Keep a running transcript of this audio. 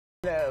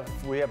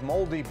We have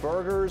moldy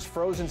burgers,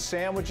 frozen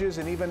sandwiches,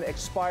 and even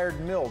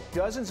expired milk.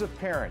 Dozens of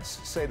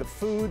parents say the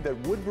food that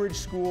Woodbridge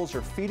schools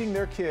are feeding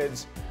their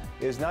kids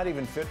is not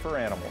even fit for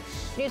animals.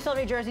 News 12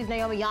 New Jersey's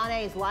Naomi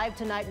Yane is live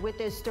tonight with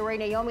this story.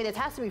 Naomi, this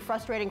has to be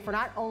frustrating for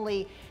not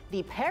only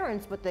the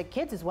parents, but the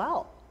kids as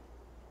well.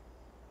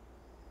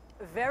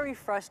 Very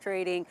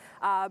frustrating,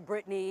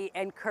 Brittany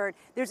and Kurt.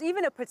 There's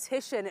even a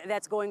petition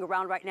that's going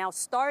around right now,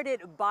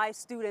 started by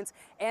students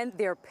and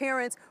their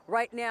parents.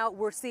 Right now,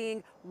 we're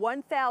seeing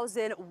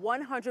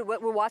 1,100,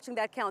 we're watching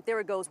that count, there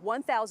it goes,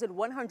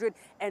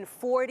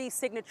 1,140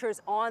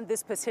 signatures on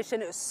this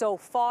petition so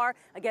far.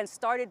 Again,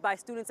 started by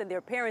students and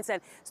their parents.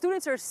 And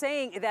students are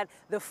saying that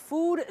the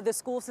food the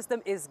school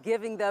system is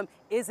giving them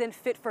isn't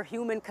fit for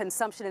human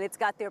consumption, and it's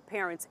got their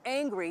parents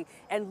angry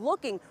and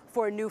looking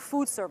for a new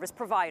food service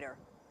provider.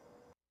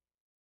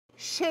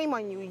 Shame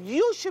on you.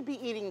 You should be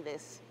eating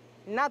this,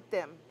 not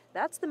them.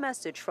 That's the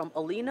message from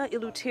Alina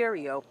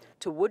Eleuterio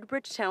to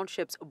Woodbridge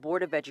Township's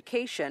Board of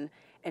Education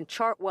and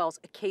Chartwell's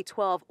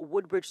K-12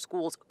 Woodbridge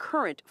School's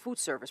current food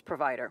service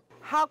provider.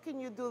 How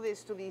can you do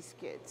this to these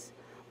kids?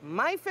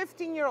 My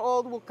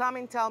 15-year-old will come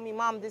and tell me,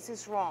 Mom, this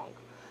is wrong.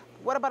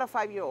 What about a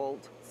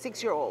 5-year-old,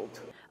 6-year-old?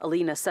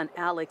 Alina's son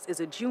Alex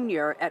is a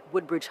junior at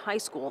Woodbridge High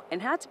School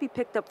and had to be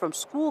picked up from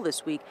school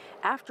this week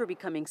after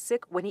becoming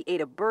sick when he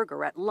ate a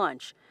burger at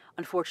lunch.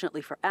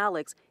 Unfortunately for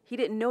Alex, he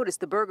didn't notice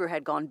the burger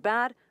had gone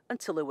bad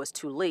until it was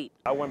too late.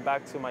 I went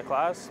back to my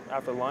class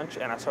after lunch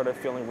and I started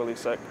feeling really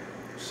sick.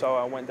 So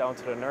I went down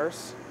to the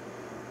nurse,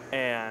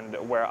 and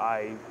where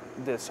I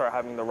did start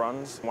having the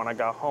runs. When I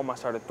got home, I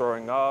started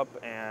throwing up,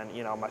 and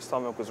my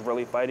stomach was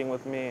really fighting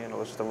with me, and it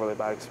was just a really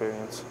bad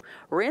experience.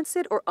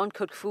 Rancid or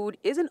uncooked food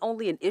isn't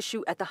only an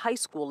issue at the high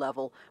school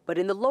level, but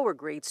in the lower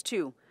grades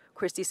too.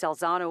 Christy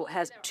Salzano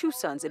has 2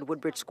 sons in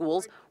Woodbridge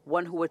schools,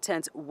 one who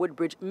attends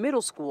Woodbridge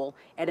Middle School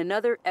and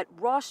another at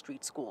Ross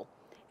Street School.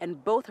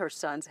 And both her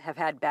sons have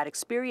had bad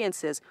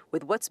experiences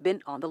with what's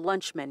been on the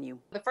lunch menu.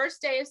 The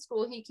first day of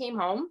school, he came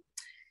home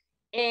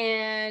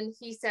and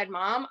he said,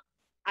 Mom,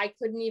 I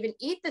couldn't even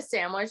eat the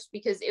sandwich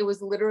because it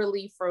was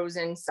literally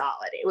frozen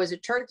solid. It was a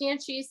turkey and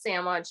cheese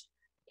sandwich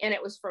and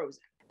it was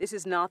frozen. This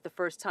is not the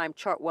first time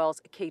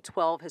Chartwell's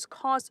K-12 has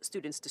caused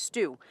students to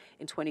stew.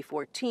 In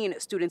 2014,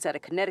 students at a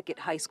Connecticut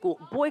high school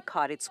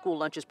boycotted school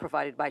lunches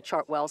provided by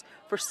Chartwell's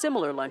for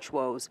similar lunch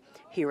woes.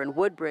 Here in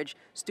Woodbridge,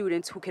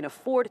 students who can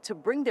afford to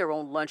bring their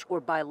own lunch or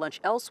buy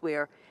lunch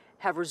elsewhere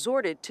have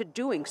resorted to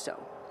doing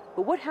so.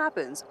 But what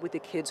happens with the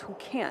kids who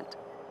can't?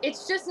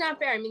 It's just not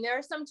fair. I mean, there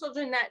are some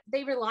children that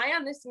they rely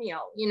on this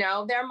meal.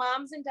 Their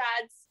moms and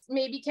dads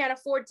maybe can't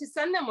afford to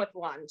send them with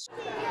lunch.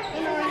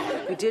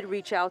 We did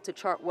reach out to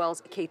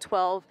Chartwell's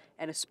K-12,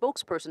 and a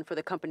spokesperson for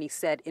the company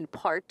said, in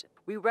part,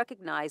 we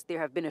recognize there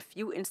have been a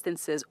few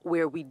instances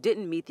where we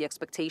didn't meet the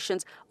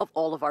expectations of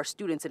all of our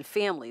students and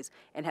families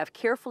and have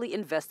carefully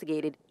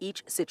investigated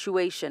each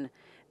situation.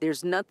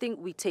 There's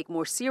nothing we take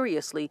more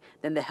seriously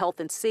than the health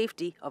and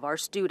safety of our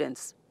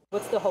students.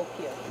 What's the hope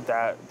here?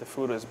 That the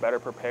food is better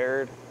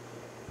prepared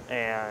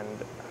and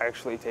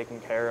actually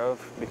taken care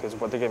of, because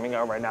what they're giving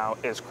out right now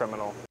is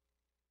criminal.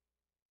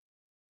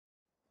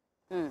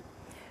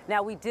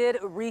 Now, we did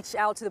reach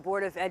out to the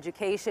Board of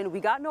Education. We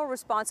got no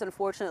response,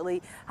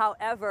 unfortunately.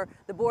 However,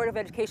 the Board of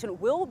Education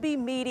will be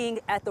meeting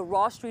at the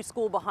Ross Street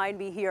School behind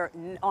me here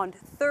on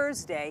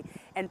Thursday,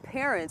 and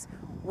parents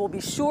will be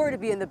sure to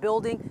be in the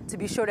building to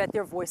be sure that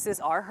their voices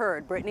are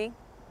heard. Brittany?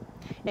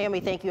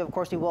 Naomi, thank you. Of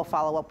course, we will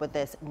follow up with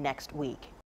this next week.